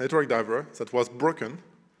driver, a network driver, that was broken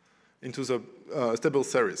into the stable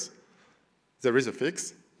series. There is a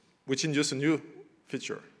fix, which induced a new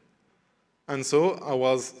feature. And so I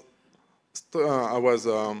was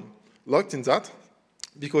locked in that,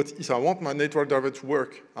 because if I want my network driver to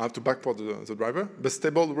work, I have to backport the driver, but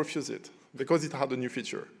stable refuses it, because it had a new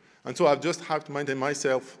feature. And so I just have to maintain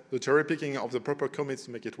myself the cherry picking of the proper commits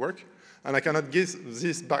to make it work. And I cannot give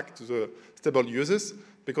this back to the stable users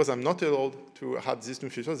because I'm not allowed to have these new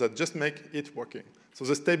features that just make it working. So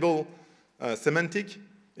the stable semantic,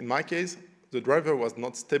 in my case, the driver was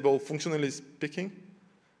not stable functionally speaking.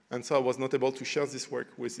 And so I was not able to share this work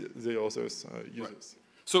with the other users. Right.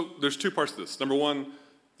 So there's two parts to this. Number one,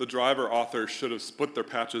 the driver authors should have split their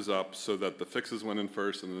patches up so that the fixes went in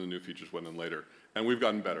first and then the new features went in later. And we've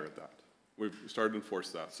gotten better at that. We've started to enforce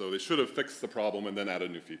that. So they should have fixed the problem and then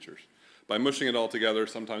added new features. By mushing it all together,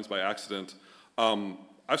 sometimes by accident,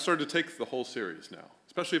 I've started to take the whole series now,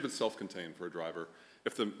 especially if it's self-contained for a driver.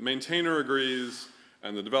 If the maintainer agrees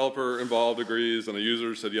and the developer involved agrees and the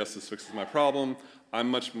user said, yes, this fixes my problem, I'm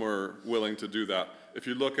much more willing to do that. If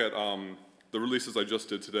you look at the releases I just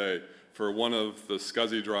did today, for one of the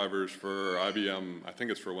SCSI drivers for IBM, I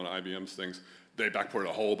think it's for one of IBM's things, they backported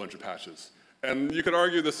a whole bunch of patches. And you could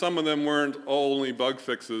argue that some of them weren't only bug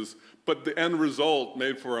fixes, but the end result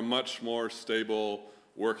made for a much more stable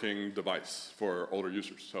working device for older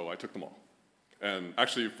users. So I took them all. And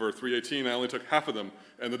actually for 3.18, I only took half of them.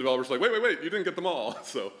 And the developer's like, wait, you didn't get them all.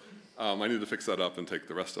 So I need to fix that up and take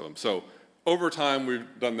the rest of them. So over time, we've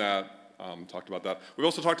done that, talked about that. We've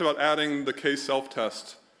also talked about adding the case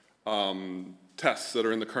self-test tests that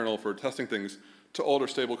are in the kernel for testing things to older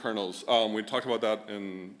stable kernels. We talked about that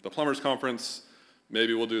in the Plumbers Conference.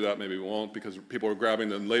 Maybe we'll do that, maybe we won't, because people are grabbing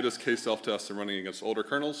the latest case self-tests and running against older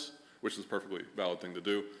kernels, which is a perfectly valid thing to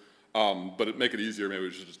do. But to make it easier, maybe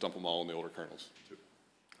we should just dump them all in the older kernels, too.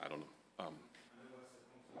 I don't know.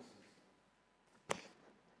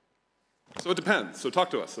 So it depends. So talk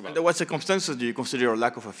to us about it. Under what circumstances do you consider a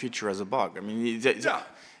lack of a feature as a bug? I mean,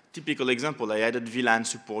 typical example, I added VLAN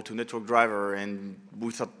support to network driver, and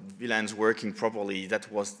without VLANs working properly, that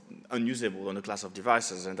was unusable on a class of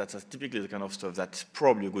devices, and that's typically the kind of stuff that's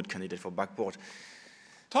probably a good candidate for backport.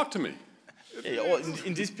 Talk to me.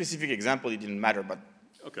 In this specific example, it didn't matter, but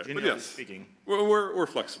generally speaking. We're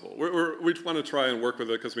flexible. We want to try and work with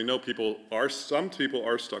it because we know some people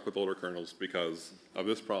are stuck with older kernels because of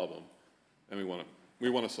this problem, and we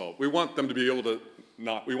want to solve. We want them to be able to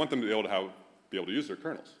be able to use their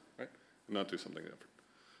kernels, right? And not do something different.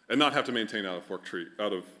 And not have to maintain out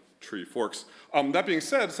of tree forks. That being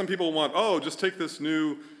said, some people want, just take this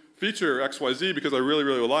new feature XYZ because I really,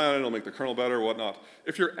 really rely on it, it'll make the kernel better, whatnot.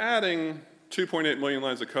 If you're adding 2.8 million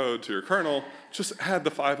lines of code to your kernel, just add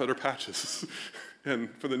the 5 other patches and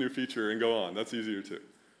for the new feature and go on. That's easier too.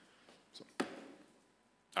 So.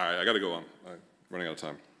 All right, I gotta go on. I'm running out of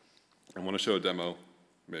time. I want to show a demo,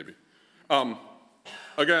 maybe.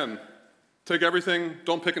 Again, take everything,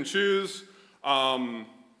 don't pick and choose.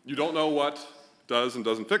 You don't know what does and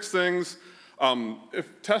doesn't fix things.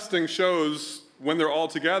 If testing shows when they're all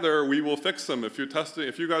together, we will fix them. If you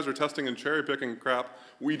guys are testing and cherry picking crap,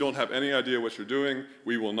 we don't have any idea what you're doing.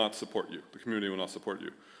 We will not support you. The community will not support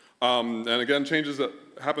you. And again, changes that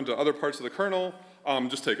happen to other parts of the kernel,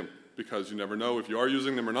 just take them, because you never know if you are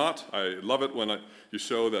using them or not. I love it when you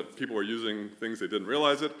show that people are using things they didn't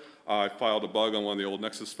realize it. I filed a bug on one of the old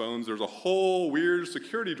Nexus phones. There's a whole weird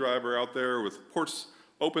security driver out there with ports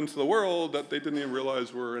open to the world that they didn't even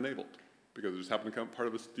realize were enabled, because it just happened to become part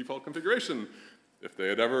of its default configuration. If they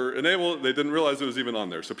had ever enabled it, they didn't realize it was even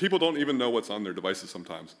on there. So people don't even know what's on their devices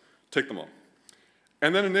sometimes. Take them all.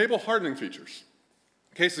 And then enable hardening features.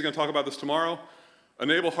 Case is going to talk about this tomorrow.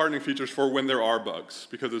 Enable hardening features for when there are bugs,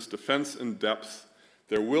 because it's defense in depth.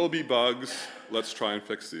 There will be bugs. Let's try and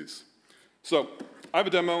fix these. So I have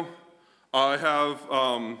a demo. I have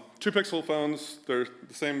 2 Pixel phones. They're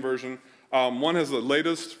the same version. One has the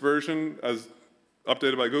latest version as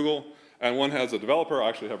updated by Google, and one has a developer. I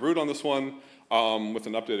actually have root on this one with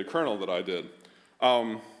an updated kernel that I did.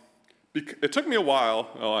 It took me a while,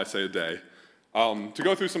 well, I say a day, to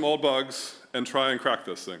go through some old bugs and try and crack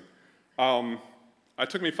this thing. It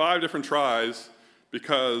took me 5 different tries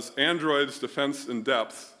because Android's defense in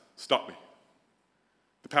depth stopped me.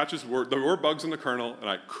 There were bugs in the kernel, and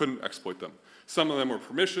I couldn't exploit them. Some of them were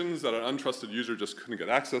permissions that an untrusted user just couldn't get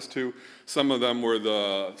access to. Some of them were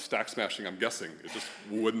the stack smashing, I'm guessing. It just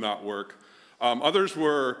would not work. Others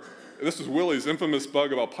were, this was Willie's infamous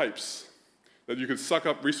bug about pipes, that you could suck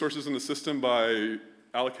up resources in the system by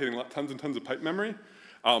allocating tons and tons of pipe memory.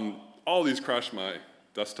 All these crashed my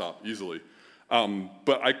desktop easily.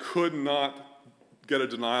 But I could not get a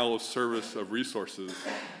denial of service of resources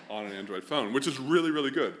on an Android phone, which is really,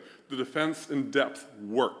 really good. The defense in depth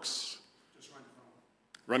works. Just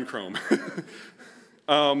run Chrome. Run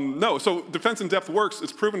Chrome. No, so defense in depth works.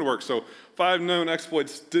 It's proven to work. So 5 known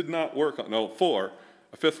exploits did not work. No, 4.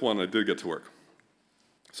 A 5th one I did get to work.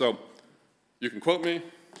 So you can quote me,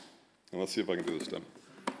 and let's see if I can do this demo.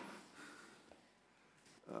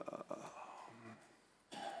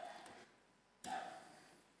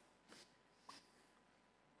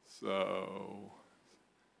 So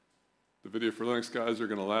the video for Linux guys are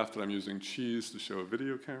going to laugh that I'm using cheese to show a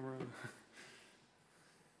video camera.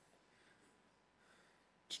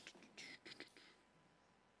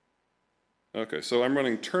 Okay, so I'm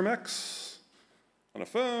running Termex on a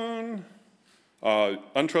phone,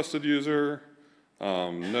 untrusted user,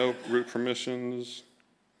 no root permissions,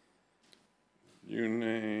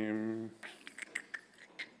 uname.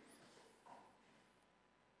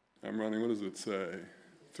 I'm running, what does it say?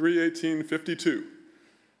 3.18.52.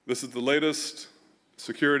 This is the latest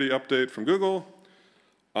security update from Google.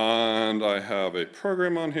 And I have a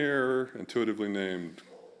program on here, intuitively named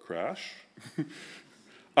Crash.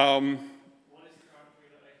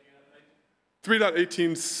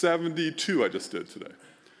 3.18.72 I just did today.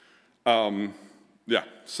 Yeah,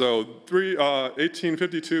 so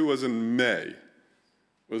 3.18.52 was in May,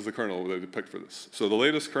 was the kernel they picked for this. So the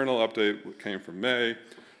latest kernel update came from May.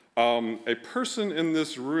 A person in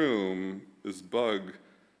this room is bug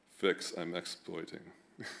fix I'm exploiting.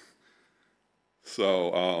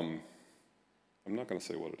 So I'm not going to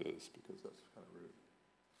say what it is because that's kind of rude.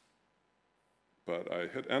 But I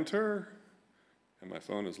hit enter, and my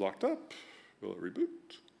phone is locked up. Will it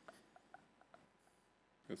reboot?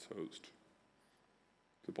 It's hosed.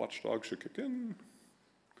 The watchdog should kick in.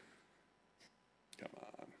 Come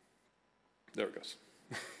on. There it goes.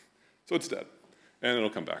 So it's dead. And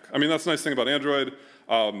it'll come back. I mean, that's the nice thing about Android.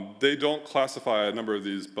 They don't classify a number of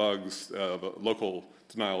these bugs, local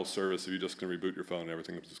denial of service, if you just can reboot your phone and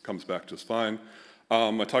everything just comes back just fine.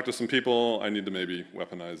 I talked to some people. I need to maybe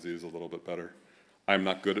weaponize these a little bit better. I'm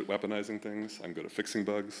not good at weaponizing things. I'm good at fixing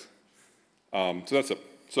bugs. So that's it.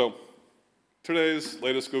 So today's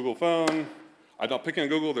latest Google phone. I'm not picking on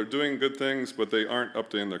Google. They're doing good things, but they aren't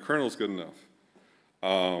updating their kernels good enough.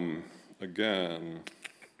 Again,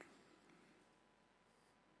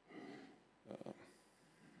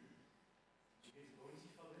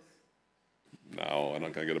 no, I'm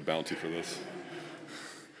not going to get a bounty for this.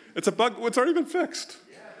 It's a bug. It's already been fixed.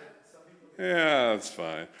 Yeah, that's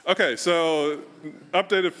fine. Okay, so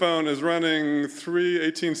updated phone is running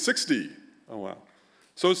 3.18.60. Oh, wow.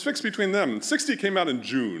 So it's fixed between them. 60 came out in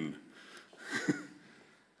June.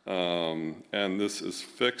 And this is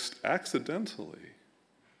fixed accidentally,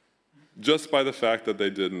 just by the fact that they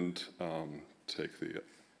didn't take the,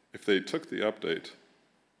 if they took the update,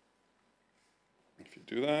 if you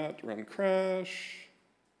do that, run crash,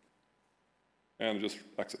 and it just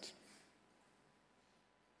exits.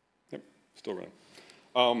 Yep, still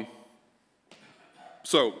running.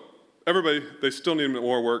 So everybody, they still need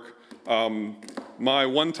more work. My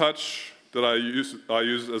One Touch that I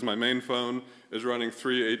use as my main phone is running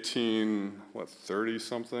 3.18, what, 30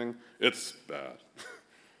 something? It's bad.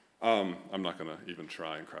 I'm not going to even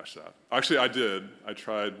try and crash that. Actually, I did. I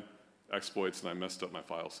tried exploits, and I messed up my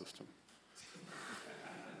file system.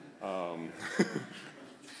 On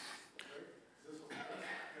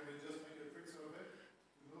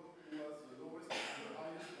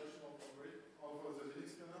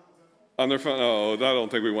their phone? Oh, I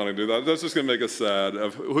don't think we want to do that. That's just going to make us sad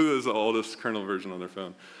of who is the oldest kernel version on their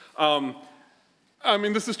phone. I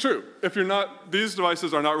mean, this is true. If you're not, these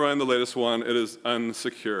devices are not running the latest one. It is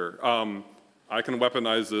unsecure. I can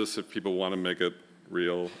weaponize this if people want to make it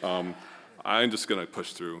real. I'm just going to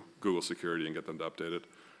push through Google security and get them to update it.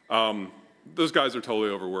 Those guys are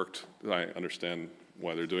totally overworked. I understand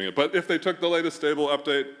why they're doing it. But if they took the latest stable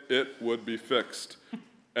update, it would be fixed.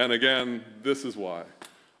 And again, this is why.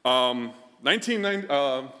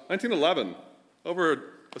 1911, over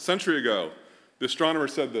a century ago, the astronomer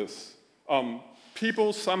said this.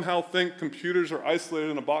 People somehow think computers are isolated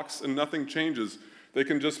in a box and nothing changes. They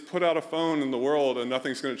can just put out a phone in the world and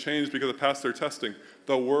nothing's going to change because it passed their testing.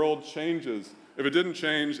 The world changes. If it didn't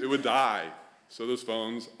change, it would die. So those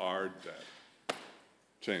phones are dead.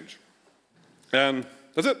 Change. And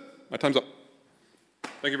that's it. My time's up.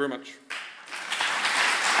 Thank you very much.